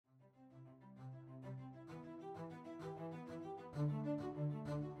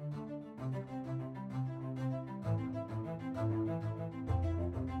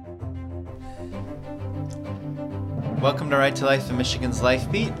Welcome to Right to Life in Michigan's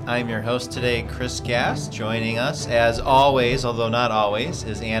Life Beat. I'm your host today, Chris Gass. Joining us, as always, although not always,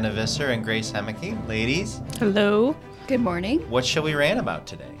 is Anna Visser and Grace Hemeke. Ladies. Hello. Good morning. What shall we rant about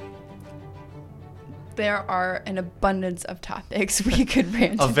today? There are an abundance of topics we could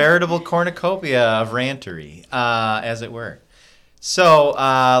rant about. A veritable cornucopia of rantery, as it were. So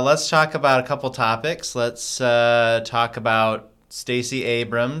let's talk about a couple topics. Let's talk about Stacy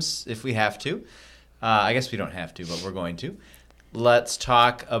Abrams, if we have to. I guess we don't have to, but we're going to. Let's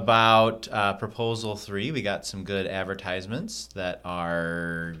talk about Proposal 3. We got some good advertisements that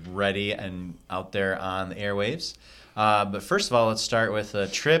are ready and out there on the airwaves. But first of all, let's start with a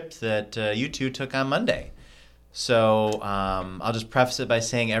trip that you two took on Monday. So I'll just preface it by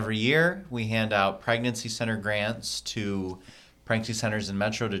saying every year we hand out pregnancy center grants to pregnancy centers in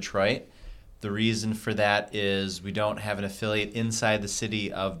Metro Detroit. The reason for that is we don't have an affiliate inside the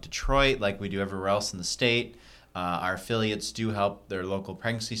city of Detroit like we do everywhere else in the state. Our affiliates do help their local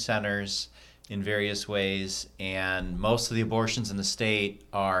pregnancy centers in various ways, and most of the abortions in the state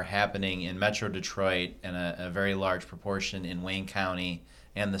are happening in Metro Detroit and a very large proportion in Wayne County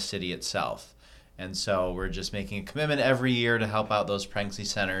and the city itself. And so we're just making a commitment every year to help out those pregnancy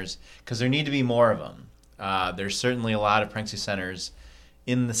centers because there need to be more of them. There's certainly a lot of pregnancy centers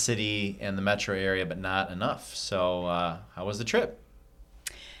in the city and the metro area, but not enough. So how was the trip?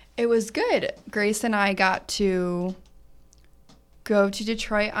 It was good. Grace and I got to go to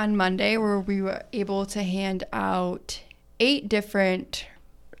Detroit on Monday where we were able to hand out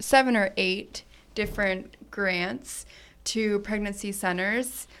 7 or 8 different grants to pregnancy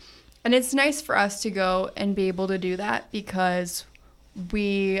centers. And it's nice for us to go and be able to do that because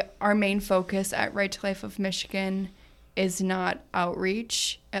our main focus at Right to Life of Michigan is not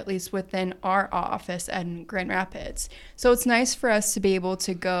outreach, at least within our office in Grand Rapids. So it's nice for us to be able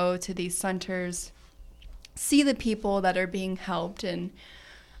to go to these centers, see the people that are being helped, and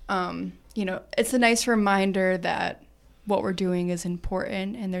it's a nice reminder that what we're doing is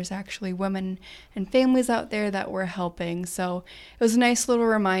important and there's actually women and families out there that we're helping. So it was a nice little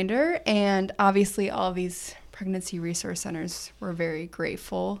reminder, and obviously all of these pregnancy resource centers were very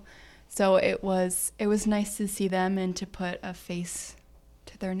grateful. So it was nice to see them and to put a face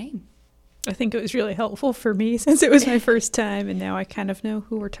to their name. I think it was really helpful for me since it was my first time, and now I kind of know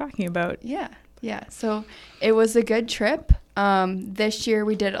who we're talking about. Yeah. So it was a good trip. This year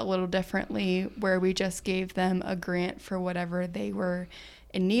we did it a little differently where we just gave them a grant for whatever they were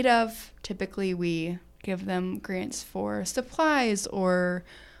in need of. Typically we give them grants for supplies or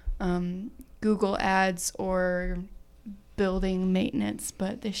Google ads or building maintenance,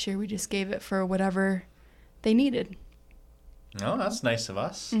 but this year we just gave it for whatever they needed. Oh, that's nice of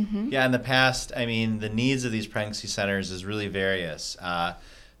us. Mm-hmm. Yeah, in the past, the needs of these pregnancy centers is really various.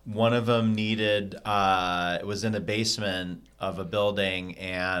 One of them it was in the basement of a building,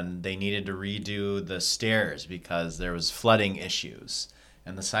 and they needed to redo the stairs because there was flooding issues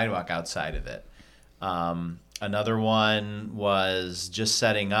and the sidewalk outside of it. Another one was just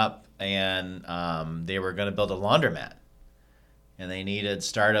setting up, and they were going to build a laundromat. And they needed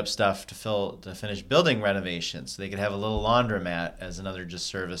startup stuff to finish building renovations so they could have a little laundromat as another just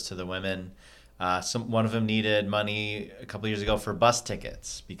service to the women. One of them needed money a couple years ago for bus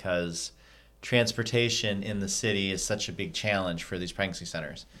tickets because transportation in the city is such a big challenge for these pregnancy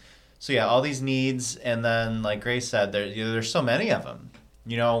centers. So yeah, all these needs, and then like Grace said, there's so many of them.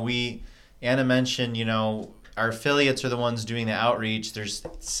 Anna mentioned, our affiliates are the ones doing the outreach. There's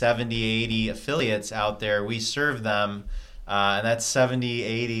 70, 80 affiliates out there. We serve them. And that's 70,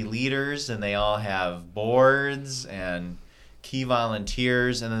 80 leaders, and they all have boards and key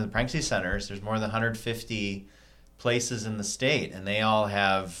volunteers. And then the pregnancy centers, there's more than 150 places in the state, and they all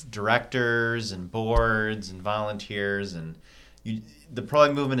have directors and boards and volunteers. And the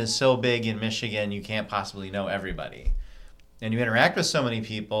pro-life movement is so big in Michigan, you can't possibly know everybody. And you interact with so many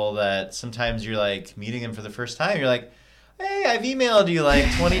people that sometimes you're like meeting them for the first time. You're like, hey, I've emailed you like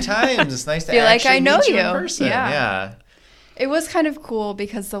 20 times. It's nice to actually meet you in person. Yeah. It was kind of cool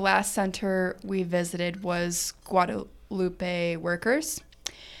because the last center we visited was Guadalupe Workers.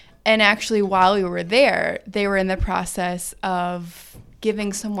 And actually, while we were there, they were in the process of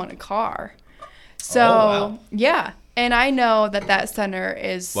giving someone a car. So, wow. Yeah. And I know that center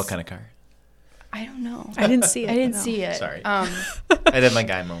is... What kind of car? I don't know. I didn't see it. Sorry. I did my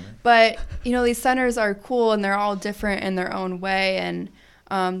guy moment. But, these centers are cool, and they're all different in their own way. And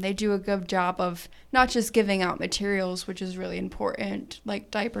they do a good job of not just giving out materials, which is really important,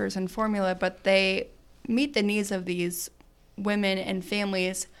 like diapers and formula, but they meet the needs of these women and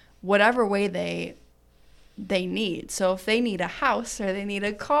families whatever way they need. So if they need a house or they need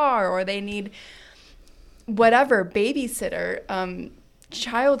a car or they need whatever, babysitter,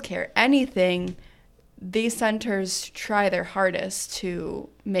 childcare, anything, these centers try their hardest to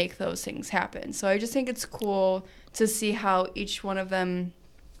make those things happen. So I just think it's cool to see how each one of them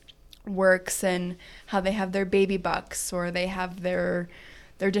works and how they have their baby bucks, or they have their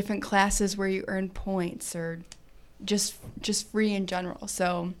different classes where you earn points, or just free in general.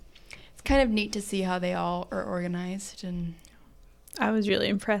 So it's kind of neat to see how they all are organized. And I was really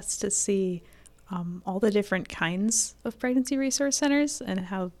impressed to see all the different kinds of pregnancy resource centers and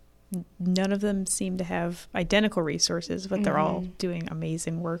how none of them seem to have identical resources, but they're all doing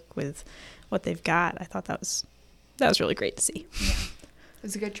amazing work with what they've got. I thought that was really great to see. Yeah, it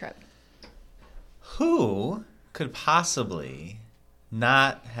was a good trip. Who could possibly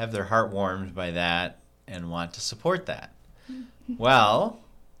not have their heart warmed by that and want to support that? Well,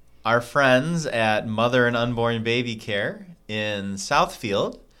 our friends at Mother and Unborn Baby Care in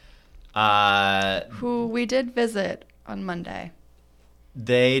Southfield, who we did visit on Monday.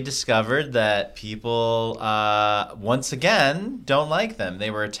 They discovered that people, once again, don't like them.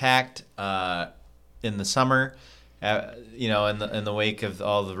 They were attacked in the summer, in the wake of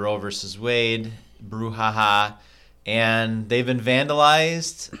all the Roe versus Wade brouhaha, and they've been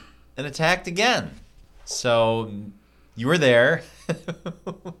vandalized and attacked again. So you were there.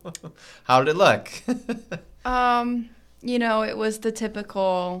 How did it look? It was the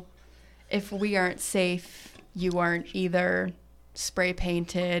typical, if we aren't safe, you aren't either. Spray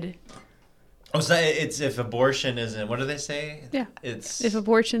painted. Oh, so it's if abortion isn't. What do they say? Yeah. It's if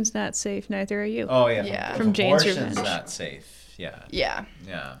abortion's not safe, neither are you. Oh yeah. Yeah. From Jane's Abortion's Revenge. not safe. Yeah. Yeah.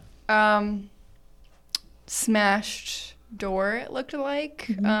 Yeah. Smashed door, it looked like.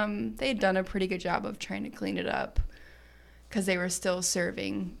 They'd done a pretty good job of trying to clean it up because they were still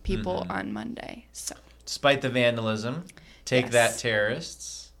serving people on Monday. So, despite the vandalism, take Yes. that,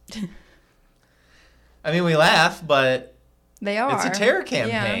 terrorists. I mean, we laugh, but they are. it's a terror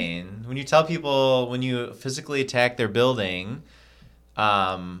campaign. Yeah. When you tell people, when you physically attack their building,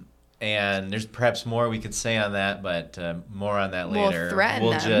 and there's perhaps more we could say on that, but more on that later.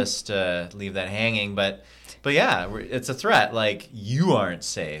 We'll just leave that hanging. But yeah, it's a threat. Like, you aren't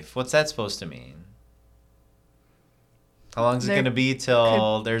safe. What's that supposed to mean? How long is it going to be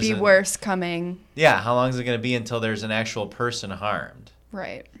till there's worse coming? Yeah, how long is it going to be until there's an actual person harmed?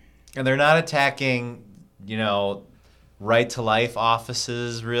 Right. And they're not attacking, right to life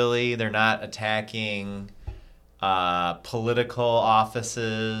offices, really. They're not attacking political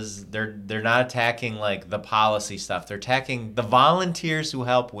offices. They're not attacking like the policy stuff. They're attacking the volunteers who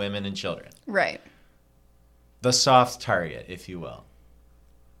help women and children. Right. The soft target, if you will.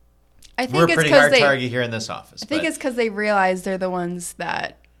 I think We're a it's pretty 'cause hard target here in this office. I think it's because they realize they're the ones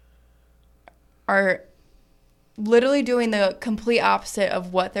that are literally doing the complete opposite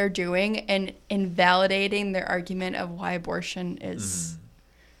of what they're doing and invalidating their argument of why abortion is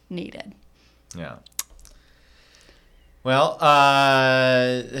needed. Yeah. Well,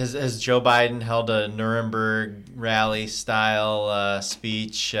 has Joe Biden held a Nuremberg rally-style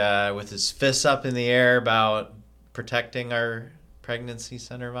speech with his fists up in the air about protecting our pregnancy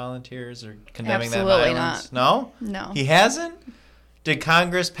center volunteers or condemning Absolutely that violence? not. No? No. He hasn't? Did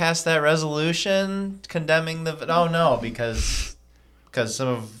Congress pass that resolution condemning the... Oh, no, because some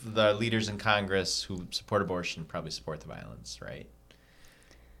of the leaders in Congress who support abortion probably support the violence, right?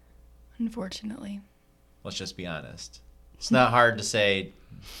 Unfortunately. Let's just be honest. It's not hard to say,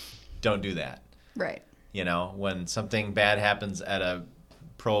 don't do that. Right. When something bad happens at a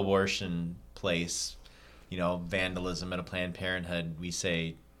pro-abortion place, vandalism at a Planned Parenthood, we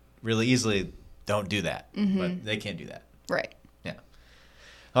say really easily, don't do that. But they can't do that. Right. Yeah.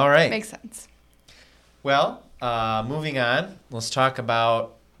 All right. Makes sense. Well, moving on, let's talk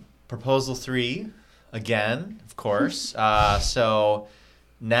about Proposal 3 again, of course. So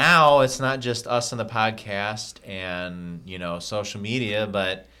now it's not just us on the podcast and, social media,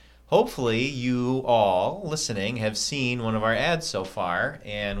 but hopefully you all listening have seen one of our ads so far,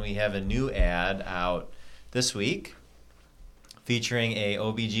 and we have a new ad out this week featuring a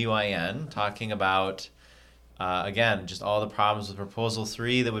OBGYN talking about, again, just all the problems with Proposal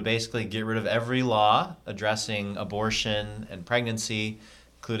 3 that would basically get rid of every law addressing abortion and pregnancy,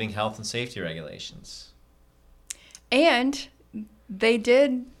 including health and safety regulations. And they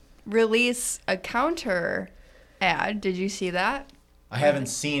did release a counter ad. Did you see that? I haven't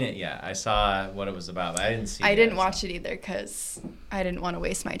seen it yet. I saw what it was about, but I didn't see it. I didn't watch it either because I didn't want to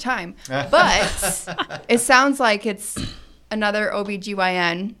waste my time. But it sounds like it's another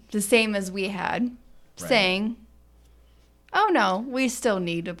OBGYN, the same as we had, saying, oh no, we still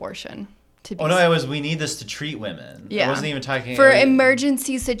need abortion. to be. Oh, no, it was, we need this to treat women. Yeah. I wasn't even talking... For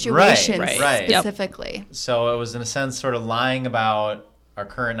emergency situations Right. specifically. Yep. So it was, in a sense, sort of lying about our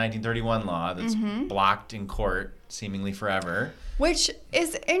current 1931 law that's blocked in court seemingly forever. Which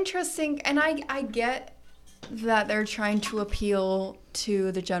is interesting, and I get that they're trying to appeal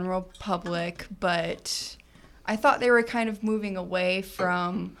to the general public, but I thought they were kind of moving away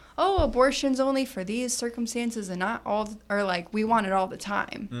from, abortion's only for these circumstances and not all, or like, we want it all the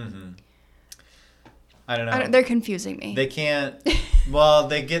time. Mm-hmm. I don't know. They're confusing me. They can't. Well,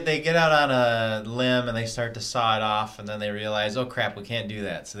 they get out on a limb and they start to saw it off, and then they realize, oh crap, we can't do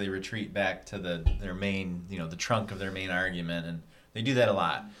that. So they retreat back to their main, the trunk of their main argument, and they do that a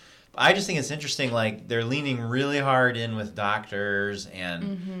lot. I just think it's interesting. Like, they're leaning really hard in with doctors,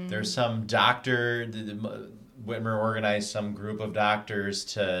 and there's some doctor. Whitmer organized some group of doctors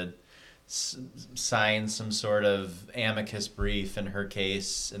to sign some sort of amicus brief in her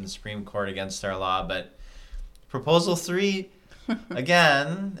case in the Supreme Court against our law, but Proposal 3,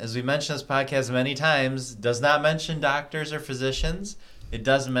 again, as we mentioned this podcast many times, does not mention doctors or physicians. It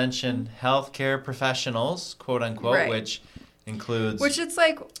does mention healthcare professionals, quote unquote, right. which includes... Which it's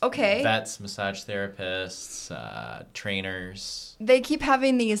like, okay. Vets, massage therapists, trainers. They keep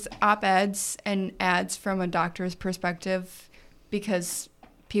having these op-eds and ads from a doctor's perspective because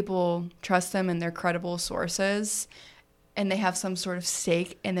people trust them and they're credible sources, and they have some sort of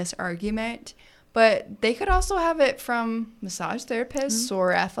stake in this argument. But they could also have it from massage therapists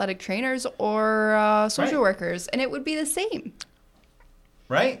or athletic trainers or social workers, and it would be the same.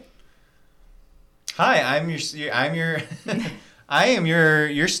 Right. Hi, I am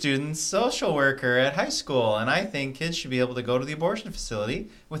your student's social worker at high school, and I think kids should be able to go to the abortion facility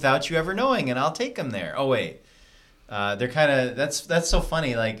without you ever knowing, and I'll take them there. Oh wait, they're kind of that's so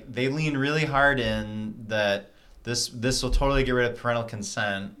funny. Like, they lean really hard in that this will totally get rid of parental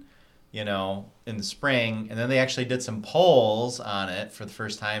consent, in the spring, and then they actually did some polls on it for the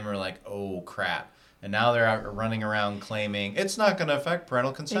first time, and were like, oh crap. And now they're out running around claiming it's not going to affect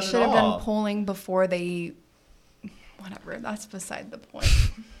parental consent at all. They should have done polling before they... Whatever, that's beside the point.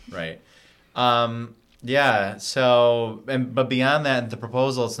 Right. Yeah, so... But beyond that, the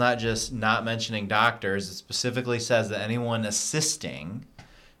proposal, it's not just not mentioning doctors. It specifically says that anyone assisting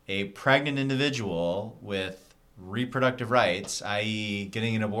a pregnant individual with reproductive rights, i.e.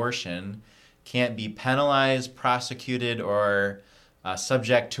 getting an abortion, can't be penalized, prosecuted, or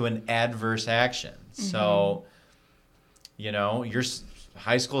subject to an adverse action. So, your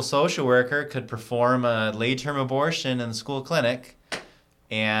high school social worker could perform a late-term abortion in the school clinic,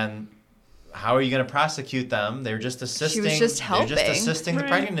 and how are you going to prosecute them? They're just assisting. She was just helping. They're just assisting the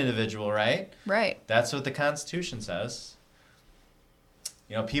pregnant individual, right? Right. That's what the Constitution says.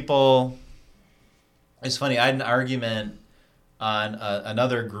 People... It's funny, I had an argument on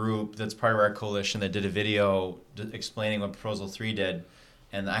another group that's part of our coalition that did a video explaining what Proposal 3 did,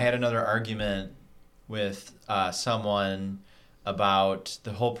 and I had another argument with someone about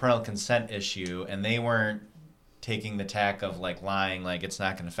the whole parental consent issue, and they weren't taking the tack of lying, like it's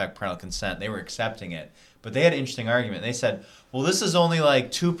not going to affect parental consent. They were accepting it, but they had an interesting argument. They said, well, this is only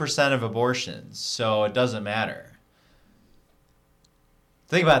 2% of abortions, so it doesn't matter.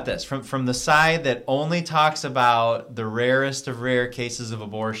 Think about this, from the side that only talks about the rarest of rare cases of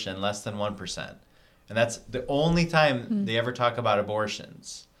abortion, less than 1%. And that's the only time they ever talk about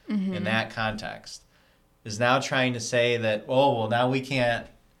abortions in that context, is now trying to say that, now we can't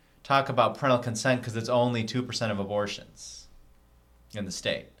talk about parental consent because it's only 2% of abortions in the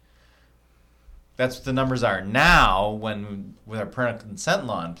state. That's what the numbers are now with our parental consent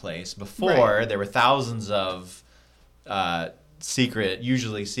law in place. Before, there were thousands of...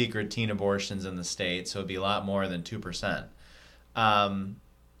 usually secret teen abortions in the state, so it'd be a lot more than 2%.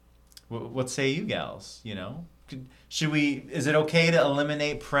 What say you gals? Is it okay to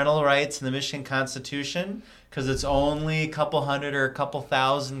eliminate parental rights in the Michigan Constitution because it's only a couple hundred or a couple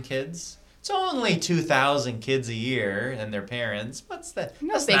thousand kids? It's only 2,000 kids a year and their parents. What's that?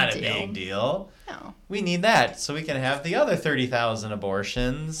 That's not a big deal. No. We need that so we can have the other 30,000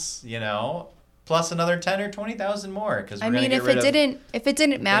 abortions, plus another 10 or 20,000 more. Because if it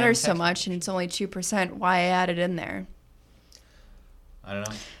didn't matter so much and it's only 2%, why add it in there? I don't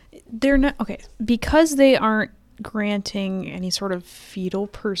know. They're not okay because they aren't granting any sort of fetal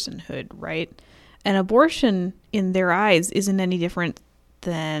personhood, right? An abortion in their eyes isn't any different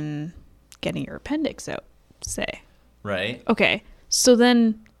than getting your appendix out, say. Right. Okay. So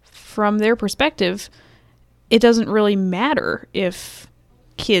then from their perspective, it doesn't really matter if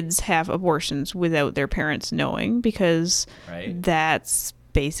kids have abortions without their parents knowing because that's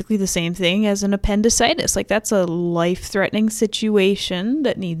basically the same thing as an appendicitis. Like, that's a life-threatening situation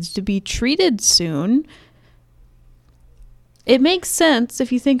that needs to be treated soon. It makes sense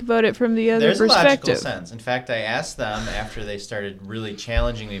if you think about it from the other There's perspective. There's a logical sense. In fact, I asked them after they started really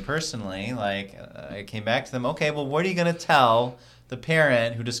challenging me personally, like, I came back to them, okay, well, what are you going to tell the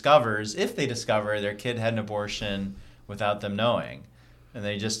parent who discovers, if they discover their kid had an abortion without them knowing? And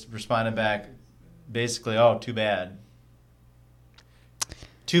they just responded back, basically, oh, too bad.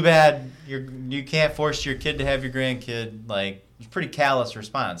 Too bad you can't force your kid to have your grandkid. Like, it's a pretty callous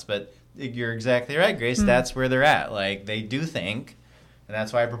response, but you're exactly right, Grace. That's where they're at. Like, they do think, and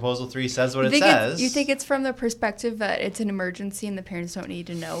that's why Proposal 3 says what it says. You think it's from the perspective that it's an emergency and the parents don't need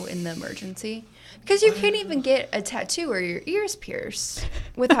to know in the emergency? Because you can't even get a tattoo or your ears pierced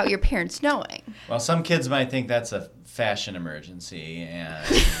without your parents knowing. Well, some kids might think that's a fashion emergency and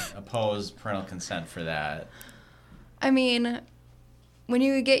oppose parental consent for that. I mean, when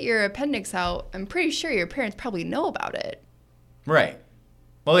you get your appendix out, I'm pretty sure your parents probably know about it. Right.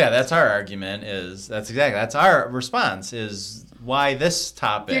 Well, yeah, that's our argument. That's our response is why this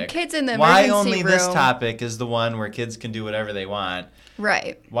topic. Your kid's in the emergency room. Why only this room. Topic is the one where kids can do whatever they want.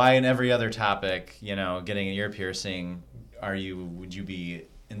 Right. Why in every other topic, getting an ear piercing, would you be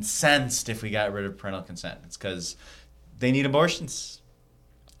incensed if we got rid of parental consent? It's because they need abortions.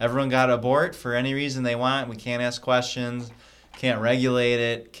 Everyone got to abort for any reason they want. We can't ask questions, can't regulate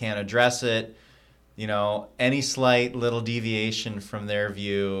it, can't address it. Any slight little deviation from their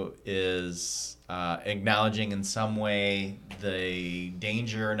view is acknowledging in some way the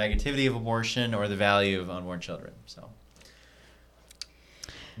danger or negativity of abortion or the value of unborn children. So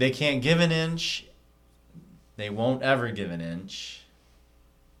they can't give an inch. They won't ever give an inch.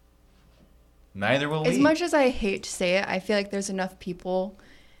 Neither will we. As much as I hate to say it, I feel like there's enough people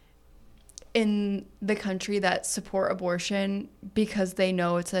in the country that support abortion because they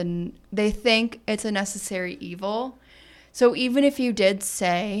know they think it's a necessary evil. So even if you did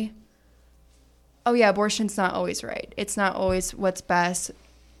say, oh yeah, abortion's not always right, it's not always what's best,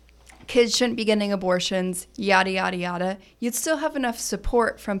 kids shouldn't be getting abortions, yada yada yada, you'd still have enough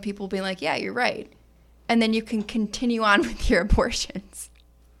support from people being like, yeah, you're right, and then you can continue on with your abortions.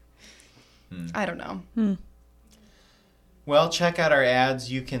 I don't know. Well, check out our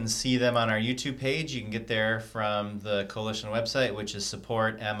ads. You can see them on our YouTube page. You can get there from the Coalition website, which is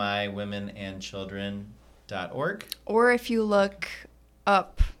supportmiwomenandchildren.org. Or if you look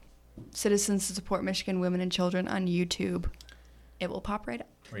up Citizens to Support Michigan Women and Children on YouTube, it will pop right up.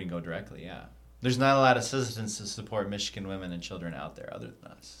 Or you can go directly, yeah. There's not a lot of citizens to support Michigan women and children out there other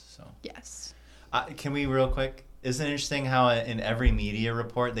than us. So Yes. Can we real quick? Isn't it interesting how in every media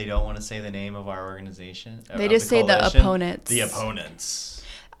report they don't want to say the name of our organization? They just say the opponents. The opponents.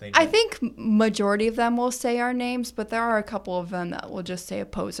 I think majority of them will say our names, but there are a couple of them that will just say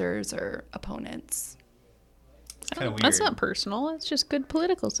opposers or opponents. It's kind of weird. That's not personal. It's just good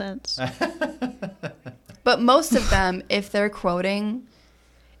political sense. But most of them, if they're quoting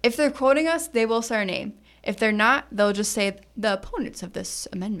us, they will say our name. If they're not, they'll just say the opponents of this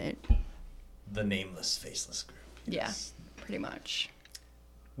amendment. The nameless, faceless group. Yes. Yeah, pretty much.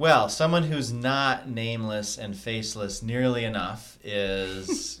 Well, someone who's not nameless and faceless nearly enough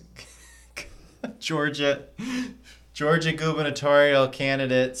is Georgia gubernatorial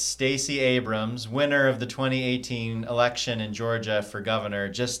candidate Stacy Abrams, winner of the 2018 election in Georgia for governor,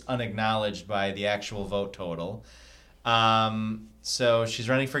 just unacknowledged by the actual vote total. So she's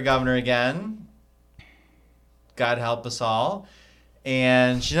running for governor again. God help us all.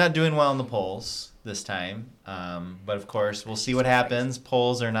 And she's not doing well in the polls this time. But of course, we'll see what happens.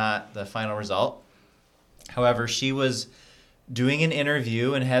 Polls are not the final result. However, she was doing an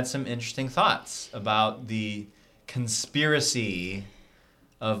interview and had some interesting thoughts about the conspiracy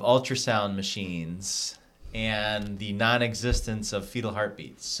of ultrasound machines and the non-existence of fetal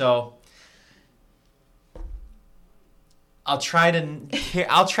heartbeats. So I'll try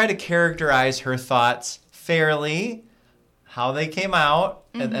to characterize her thoughts fairly, how they came out,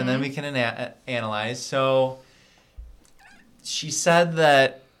 and then we can analyze. So she said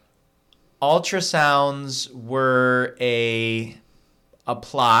that ultrasounds were a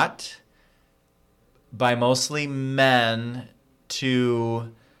plot by mostly men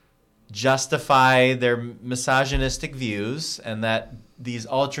to justify their misogynistic views, and that these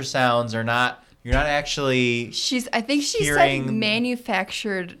ultrasounds are not, you're not actually I think she said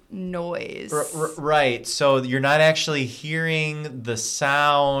manufactured noise. Right. So you're not actually hearing the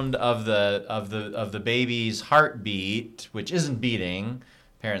sound of the baby's heartbeat, which isn't beating,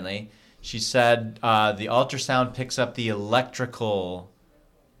 apparently. She said the ultrasound picks up the electrical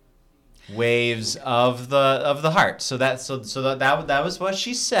waves of the heart. So that was what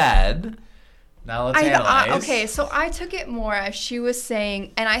she said. Now let's analyze. Okay, so I took it more as she was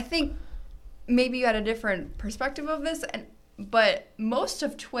saying, and I think maybe you had a different perspective of this, but most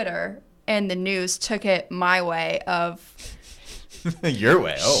of Twitter and the news took it my way of your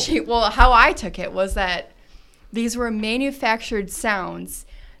way. Oh, how I took it was that these were manufactured sounds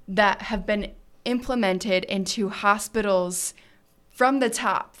that have been implemented into hospitals from the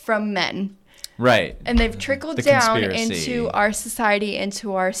top, from men. Right. And they've trickled down into our society,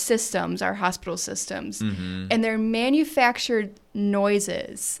 into our systems, our hospital systems. Mm-hmm. And they're manufactured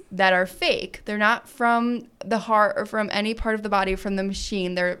noises that are fake. They're not from the heart or from any part of the body from the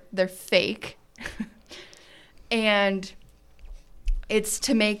machine. They're fake. And it's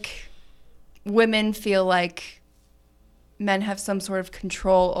to make women feel like men have some sort of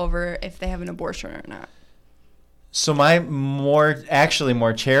control over if they have an abortion or not. So my more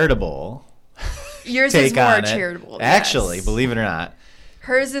charitable yours is more charitable. Actually, yes. Believe it or not.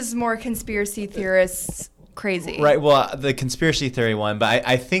 Hers is more conspiracy theorists crazy. Right. Well, the conspiracy theory one, but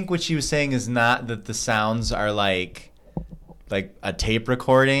I think what she was saying is not that the sounds are like a tape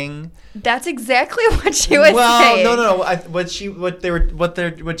recording. That's exactly what she was saying. Well, no. What she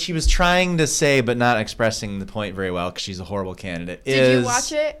was trying to say, but not expressing the point very well, because she's a horrible candidate. Did you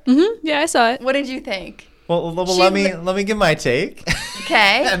watch it? Mm-hmm. Yeah, I saw it. What did you think? Well, let me give my take.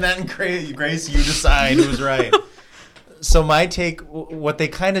 Okay. And then Grace, you decide who's right. So my take, what they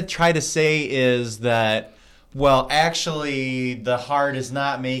kind of try to say is that, well, actually, the heart is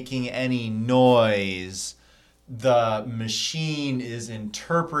not making any noise. The machine is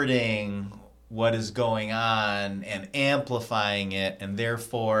interpreting what is going on and amplifying it, and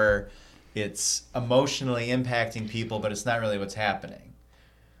therefore it's emotionally impacting people, but it's not really what's happening.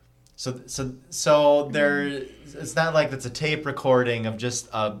 So there, it's not like it's a tape recording of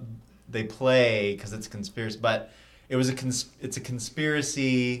just they play because it's a conspiracy, but it's a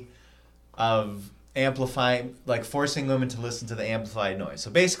conspiracy of amplifying, like forcing women to listen to the amplified noise.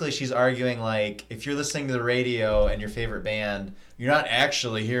 So basically she's arguing like if you're listening to the radio and your favorite band, you're not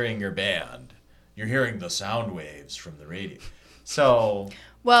actually hearing your band. You're hearing the sound waves from the radio. So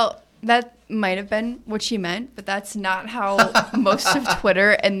well, that might have been what she meant, but that's not how most of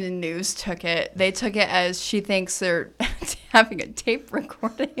Twitter and the news took it. They took it as she thinks they're having a tape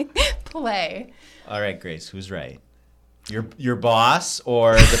recording play. All right, Grace, who's right? Your boss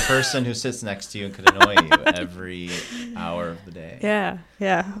or the person who sits next to you and could annoy you every hour of the day?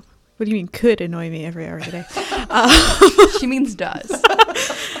 Yeah. What do you mean could annoy me every hour of the day? She means does.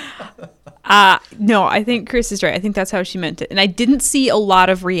 No, I think Chris is right. I think that's how she meant it. And I didn't see a lot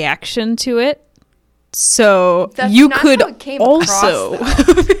of reaction to it. So that's you not could how it came also.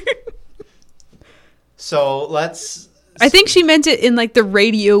 Across, So let's. I think she meant it in like the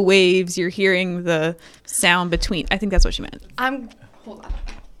radio waves. You're hearing the sound between. I think that's what she meant. Hold on.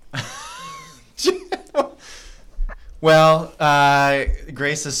 Well,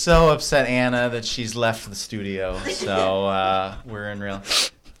 Grace is so upset, Anna, that she's left the studio. So we're in real.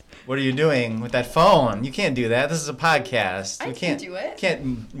 What are you doing with that phone? You can't do that. This is a podcast. I can't do it.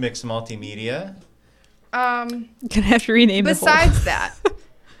 Can't mix multimedia. Gonna have to rename it. Besides that,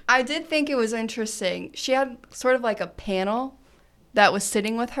 I did think it was interesting. She had sort of like a panel that was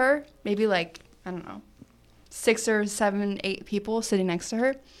sitting with her. Maybe like, I don't know, 6 or 7, 8 people sitting next to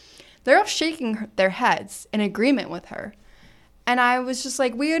her. They're all shaking their heads in agreement with her. And I was just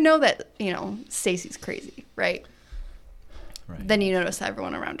like, we know that, Stacy's crazy, right? Right. Then you notice that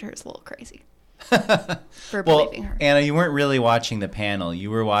everyone around her is a little crazy for believing her. Anna, you weren't really watching the panel.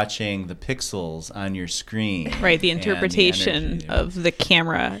 You were watching the pixels on your screen. Right, the interpretation of the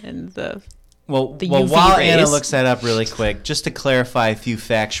camera and the UV while rays. Anna looks that up really quick, just to clarify a few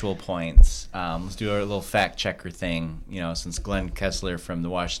factual points. Let's do our little fact checker thing, since Glenn Kessler from the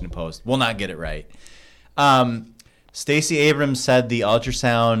Washington Post will not get it right. Stacy Abrams said the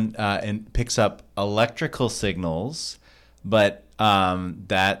ultrasound picks up electrical signals, but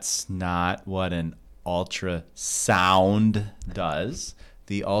that's not what an ultrasound does.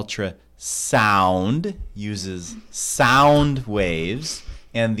 The ultrasound uses sound waves,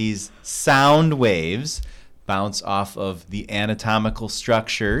 and these sound waves bounce off of the anatomical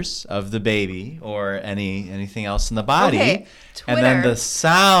structures of the baby or anything else in the body. Okay, and then the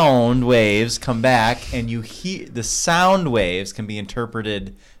sound waves come back, and you hear the sound waves can be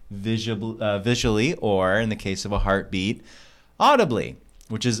interpreted visually, or in the case of a heartbeat, audibly,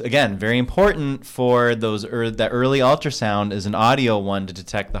 which is again very important for those that early ultrasound is an audio one to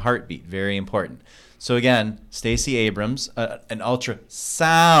detect the heartbeat. Very important. So again, Stacy Abrams, an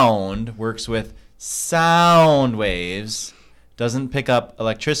ultrasound works with sound waves, doesn't pick up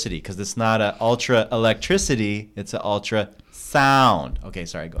electricity because it's not an ultra electricity, it's an ultra sound. Okay,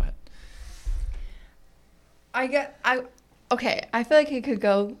 sorry, go ahead. Okay, I feel like it could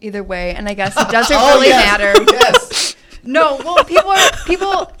go either way, and I guess it doesn't really matter. Yes. No, well,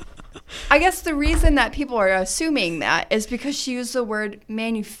 people. I guess the reason that people are assuming that is because she used the word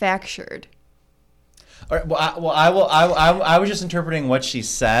manufactured. All right, I was just interpreting what she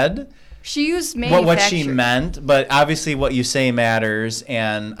said. She used manufactured. What she meant, but obviously what you say matters,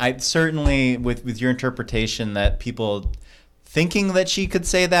 and I certainly with your interpretation that people thinking that she could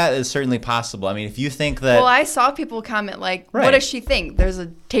say that is certainly possible. I mean, if you think that... Well, I saw people comment like, right. What does she think? There's a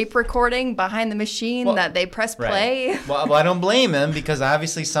tape recording behind the machine that they press play? Right. Well, I don't blame him because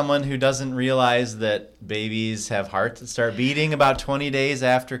obviously someone who doesn't realize that babies have hearts that start beating about 20 days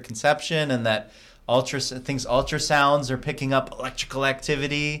after conception and that thinks ultrasounds are picking up electrical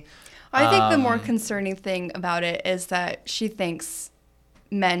activity. I think the more concerning thing about it is that she thinks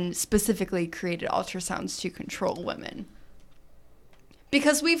men specifically created ultrasounds to control women.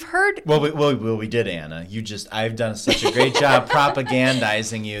 Because we've heard... Well, we did, Anna. I've done such a great job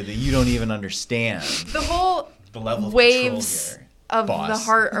propagandizing you that you don't even understand. The whole level of waves here, of boss. the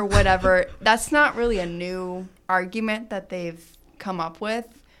heart or whatever, that's not really a new argument that they've come up with.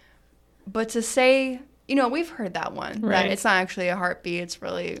 But to say, we've heard that one. Right. That it's not actually a heartbeat. It's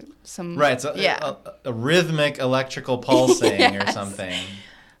really some... Right. It's a rhythmic electrical pulsing yes. or something.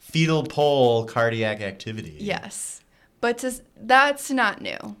 Fetal pole cardiac activity. Yes. But that's not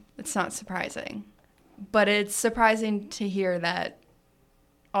new. It's not surprising. But it's surprising to hear that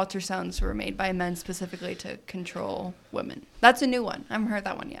ultrasounds were made by men specifically to control women. That's a new one. I haven't heard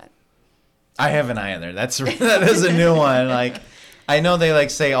that one yet. I haven't either. That is a new one. Like, I know they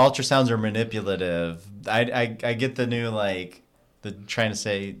say ultrasounds are manipulative. I get the new the trying to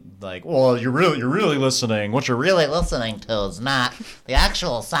say well, you're really listening. What you're really listening to is not the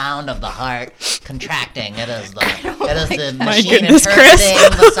actual sound of the heart contracting. It is the machine interpreting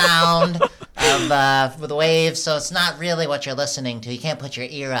the sound of the waves. So it's not really what you're listening to. You can't put your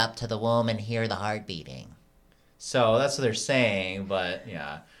ear up to the womb and hear the heart beating. So that's what they're saying. But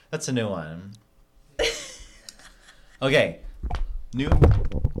yeah, that's a new one. Okay,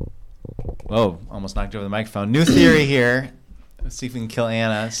 Whoa! Almost knocked over the microphone. New theory here. Let's see if we can kill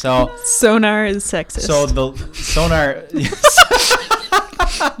Anna. So sonar is sexist. So the sonar.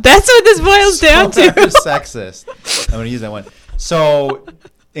 That's what this boils down to. Sonar is sexist. I'm gonna use that one. So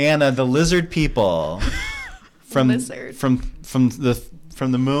Anna, the lizard people from the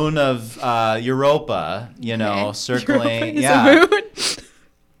moon of Europa, circling. Europa is a moon?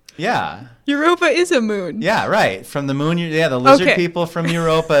 Yeah. Europa is a moon. Yeah, right. From the moon. Yeah, the lizard people from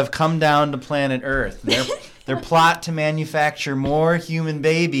Europa have come down to planet Earth. Their plot to manufacture more human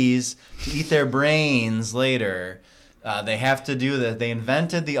babies to eat their brains later. They have to do that. They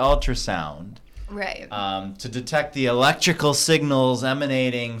invented the ultrasound. Right. To detect the electrical signals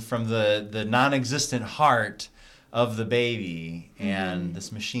emanating from the non-existent heart of the baby. And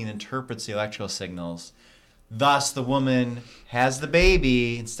this machine interprets the electrical signals. Thus, the woman has the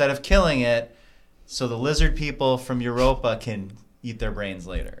baby instead of killing it, so the lizard people from Europa can eat their brains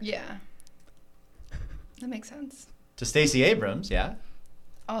later. Yeah. That makes sense. To Stacy Abrams, yeah.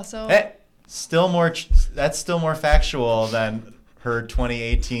 Also... Hey, that's still more factual than her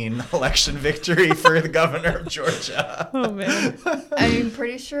 2018 election victory for the governor of Georgia. Oh, man. I'm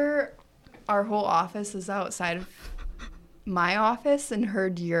pretty sure our whole office is outside of my office and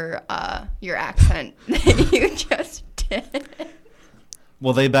heard your accent that you just did.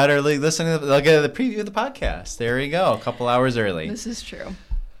 Well, they better listen to they'll get the preview of the podcast. There you go, a couple hours early. This is true.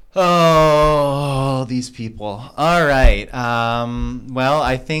 Oh, these people. All right. Well,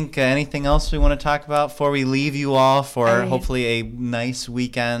 I think anything else we want to talk about before we leave you all for hopefully a nice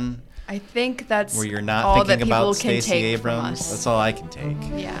weekend. I think that's where you're not all thinking that about Stacy Stacey Abrams. That's all I can take.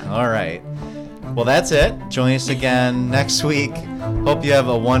 Yeah. All right. Well, that's it. Join us again next week. Hope you have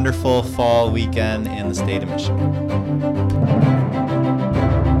a wonderful fall weekend in the state of Michigan.